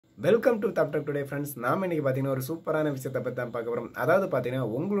Welcome to டாப்டக் today friends. நாம இன்னைக்கு பார்த்தீங்கன்னா ஒரு சூப்பரான விஷயத்தை பற்றி தான் பார்க்க போகிறோம். அதாவது பார்த்தீங்கன்னா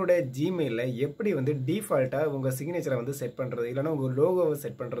உங்களுடைய ஜிமெயிலில் எப்படி வந்து டிஃபால்ட்டாக உங்கள் சிக்னேச்சரை வந்து செட் பண்ணுறது, இல்லைனா உங்கள் லோகோவை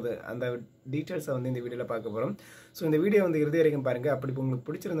செட் பண்ணுறது, அந்த டீட்டெயில்ஸை வந்து இந்த வீடியோவில் பார்க்க போகிறோம். ஸோ இந்த வீடியோ வந்து இறுதி வரைக்கும் பாருங்கள். அப்படி உங்களுக்கு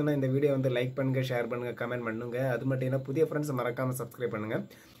பிடிச்சிருந்ததுன்னா இந்த வீடியோ வந்து லைக் பண்ணுங்கள், ஷேர் பண்ணுங்கள், கமெண்ட் பண்ணுங்கள். அது மட்டும் இல்லை, புதிய ஃப்ரெண்ட்ஸ் மறக்காமல் சப்ஸ்கிரைப் பண்ணுங்கள்.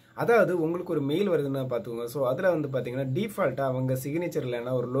 அதாவது உங்களுக்கு ஒரு மெயில் வருதுன்னா பார்த்துக்கோங்க. ஸோ அதில் வந்து பார்த்தீங்கன்னா டிஃபால்ட்டாக அவங்க சிக்னேச்சர்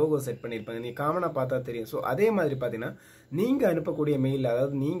இல்லைன்னா ஒரு லோகோ செட் பண்ணியிருப்பாங்க. நீ காமனாக பார்த்தா தெரியும். ஸோ அதே மாதிரி பார்த்தீங்கன்னா நீங்கள் அனுப்பக்கூடிய மெயில்,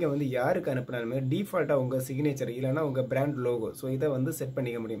 அதாவது நீங்கள் வந்து யாருக்கு அனுப்பினாலுமே டிஃபால்ட்டாக உங்கள் சிக்னேச்சர் இல்லைன்னா உங்கள் பிராண்ட் லோகோ, ஸோ இதை வந்து செட்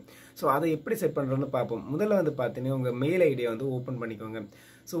பண்ணிக்க முடியும். ஸோ அதை எப்படி செட் பண்ணுறதுன்னு பார்ப்போம். முதல்ல வந்து பார்த்தீங்கன்னா உங்கள் மெயில் ஐடியை வந்து ஓப்பன் பண்ணிக்கோங்க.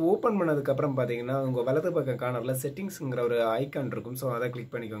 ஸோ ஓப்பன் பண்ணதுக்கப்புறம் பார்த்தீங்கன்னா உங்கள் வலது பக்கம் கார்னரில் செட்டிங்ஸுங்கிற ஒரு ஐக்கான் இருக்கும். ஸோ அதை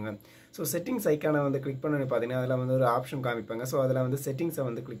கிளிக் பண்ணிக்கோங்க. ஸோ செட்டிங்ஸ் ஐக்கானை வந்து கிளிக் பண்ணி பார்த்தீங்கன்னா அதில் வந்து ஒரு ஆப்ஷன் காமிப்பாங்க. ஸோ அதில் வந்து செட்டிங்ஸை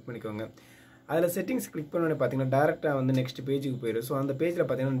வந்து கிளிக் பண்ணிக்கோங்க. அதில் செட்டிங்ஸ் கிளிக் பண்ணோன்னே பார்த்தீங்கன்னா டேரெக்டாக வந்து நெக்ஸ்ட் பேஜுக்கு போயிடும். ஸோ அந்த பேஜில்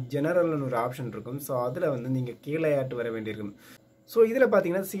பார்த்தீங்கன்னா ஜெனரல்னு ஒரு ஆப்ஷன் இருக்கும். ஸோ அதில் வந்து நீங்கள் கீழே ஆட்டு வர வேண்டியிருக்கும். ஸோ இதில்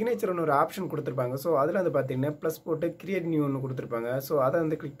பார்த்தீங்கன்னா சிக்னேச்சர்னு ஒரு ஆப்ஷன் கொடுத்துருப்பாங்க. ஸோ அதில் வந்து பார்த்தீங்கன்னா ப்ளஸ் போட்டு கிரியேட் நியூ ஒன்று கொடுத்துருப்பாங்க. ஸோ அதை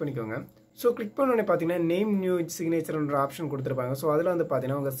வந்து கிளிக் பண்ணிக்கோங்க. ஸோ கிளிக் பண்ணோடனே பார்த்தீங்கன்னா நேம் நியூ சிக்னேச்சர்ன்ற ஆப்ஷன் கொடுத்துருப்பாங்க. ஸோ அதில் வந்து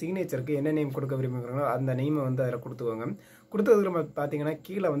பார்த்தீங்கன்னா உங்கள் சிக்னேச்சருக்கு என்ன நேம் கொடுக்க விரும்புகிறாங்களோ அந்த நேமை வந்து அதில் கொடுத்துக்கோங்க. கொடுத்ததுக்கு பார்த்தீங்கன்னா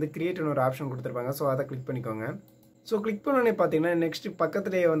கீழே வந்து கிரியேட்னு ஒரு ஆப்ஷன் கொடுத்துருப்பாங்க. ஸோ அதை கிளிக் பண்ணிக்கோங்க. ஸோ கிளிக் பண்ணோடனே பார்த்தீங்கன்னா நெக்ஸ்ட்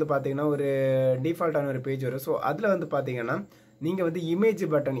பக்கத்துலேயே வந்து பார்த்தீங்கன்னா ஒரு டிஃபால்ட்டான ஒரு பேஜ் வரும். ஸோ அதில் வந்து பார்த்தீங்கன்னா நீங்கள் வந்து இமேஜ்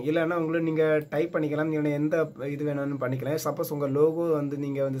பட்டன் இல்லைன்னா உங்களை நீங்கள் டைப் பண்ணிக்கலாம், இல்லைன்னா எந்த இது வேணும்னு பண்ணிக்கலாம். சப்போஸ் உங்கள் லோகோ வந்து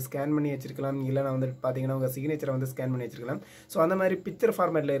நீங்கள் வந்து ஸ்கேன் பண்ணி வச்சிருக்கலாம், இல்லைனா வந்து பார்த்தீங்கன்னா உங்கள் சிக்னேச்சரை வந்து ஸ்கேன் பண்ணி வச்சிருக்கலாம். ஸோ அந்த மாதிரி பிக்சர்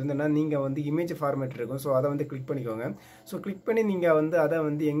ஃபார்மேட்டில் இருந்ததுன்னா நீங்கள் வந்து இமேஜ் ஃபார்மேட் இருக்கும். ஸோ அதை வந்து கிளிக் பண்ணிக்கோங்க. ஸோ கிளிக் பண்ணி நீங்கள் வந்து அதை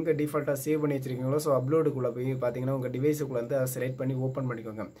வந்து எங்கே டிஃபால்ட்டாக சேவ் பண்ணி வச்சிருக்கீங்களோ ஸோ அப்லோடுக்குள்ளே போய் பார்த்தீங்கன்னா உங்கள் டிவைஸுக்குள்ளே வந்து அதை செலக்ட் பண்ணி ஓப்பன்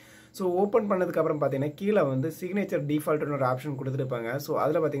பண்ணிக்கோங்க. ஸோ ஓப்பன் பண்ணதுக்கப்புறம் பார்த்தீங்கன்னா கீழே வந்து சிக்னேச்சர் டிஃபால்ட்னு ஒரு ஆப்ஷன் கொடுத்துருப்பாங்க. ஸோ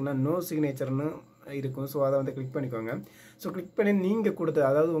அதில் பார்த்தீங்கன்னா நோ சிக்னேச்சர்னு இருக்கும். ஸோ அதை வந்து கிளிக் பண்ணிக்கோங்க. ஸோ கிளிக் பண்ணி நீங்கள் கொடுத்து,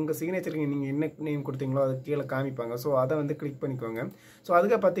 அதாவது உங்கள் சிக்னேச்சருக்கு நீங்கள் என்ன நேம் கொடுத்தீங்களோ அது கீழே காமிப்பாங்க. ஸோ அதை வந்து கிளிக் பண்ணிக்கோங்க. ஸோ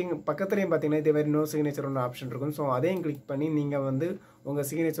அதுக்கு பக்கத்துலேயும் பார்த்தீங்கன்னா இதே மாதிரி நோ சிக்னேச்சர்னு ஆப்ஷன் இருக்கும். ஸோ அதையும் கிளிக் பண்ணி நீங்கள் வந்து உங்கள்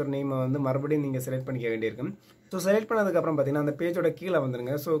சிக்னேச்சர் நேமை வந்து மறுபடியும் நீங்கள் செலக்ட் பண்ணிக்க வேண்டியிருக்கும். ஸோ செலக்ட் பண்ணதுக்கப்புறம் பார்த்தீங்கன்னா அந்த பேஜோட கீழே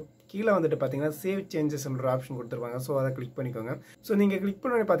வந்துடுங்க. ஸோ கீழே வந்துட்டு பார்த்தீங்கன்னா சேவ் சேஞ்சஸ்ன்ற ஆப்ஷன் கொடுத்துருப்பாங்க. ஸோ அதை கிளிக் பண்ணிக்கோங்க. ஸோ நீங்கள் கிளிக்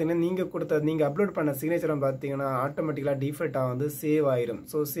பண்ணி பார்த்தீங்கன்னா நீங்கள் அப்லோட் பண்ண சிக்னேச்சரை பார்த்தீங்கன்னா ஆட்டோமேட்டிக்காக டிஃபால்ட்டாக வந்து சேவ் ஆயிடும்.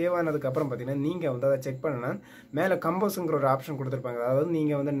 ஸோ சேவ் ஆனதுக்கப்புறம் பார்த்தீங்கன்னா நீங்கள் வந்து அதை செக் பண்ணனா மேலே கம்போஸுங்கிற ஒரு ஆப்ஷன் கொடுத்துருப்பாங்க. அதாவது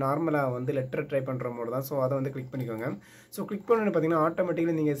நீங்கள் வந்து நார்மலாக வந்து லெட்டர் ட்ரை பண்ணுற போது தான். ஸோ அதை வந்து கிளிக் பண்ணிக்கோங்க. ஸோ கிளிக் பண்ணி பார்த்தீங்கன்னா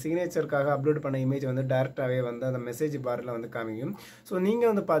ஆட்டோமேட்டிக்கலி நீங்கள் சிக்னேச்சருக்காக அப்லோட் பண்ண இமேஜ் வந்து டேரெக்டாகவே வந்து அந்த மெசேஜ் பாரில் வந்து காமிக்கும். ஸோ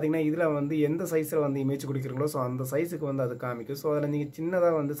நீங்கள் வந்து பார்த்தீங்கன்னா இதில் வந்து எந்த சைஸில் வந்து இமேஜ் கொடுக்குறீங்களோ ஸோ அந்த சைஸுக்கு வந்து அது காமிக்கும். ஸோ அதில் நீங்கள்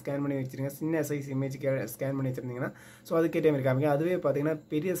சின்னதாக வந்து ஸ்கேன் பண்ணி வச்சுருங்க, சின்ன சைஸ் இமேஜ் ஸ்கேன் பண்ணி வச்சுருந்தீங்கன்னா ஸோ அதுக்கேற்ற மாதிரி காமிக்கும். அதுவே பார்த்தீங்கன்னா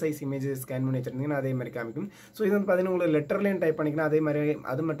பெரிய சைஸ் இமேஜ் ஸ்கேன் பண்ணி வச்சுருந்தீங்கன்னா அதே மாதிரி காமிக்கும். ஸோ இது வந்து பார்த்தீங்கன்னா உங்களுக்கு லெட்டர்லேயும் டைப் பண்ணிக்கலாம், அதே மாதிரி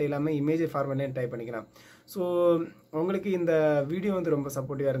அது மட்டும் இல்லாமல் இமேஜ் ஃபார்மேட்லேயும் டைப் பண்ணிக்கலாம். ஸோ உங்களுக்கு இந்த வீடியோ வந்து ரொம்ப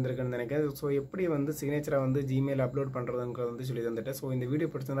சப்போர்ட்டிவாக இருந்திருக்குன்னு நினைக்கிறேன். ஸோ எப்படி வந்து சிக்னேச்சரை வந்து ஜிமெயில் அப்லோட் பண்ணுறதுங்கிறது வந்து சொல்லி தந்துட்டேன். ஸோ இந்த வீடியோ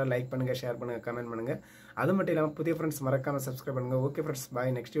பிடிச்சிருந்தா லைக் பண்ணுங்கள், ஷேர் பண்ணுங்கள், கமெண்ட் பண்ணுங்கள். அது மட்டும் இல்லாமல் புதிய ஃப்ரெண்ட்ஸ் மறக்காமல் சப்ஸ்கிரைப் பண்ணுங்கள். ஓகே ஃப்ரெண்ட்ஸ்,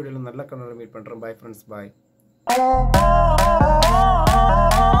 பாய். நெக்ஸ்ட் வீடியோவில் நல்ல கண்ணோட மீட் பண்ணுறோம். பாய் ஃப்ரெண்ட்ஸ், பாய்.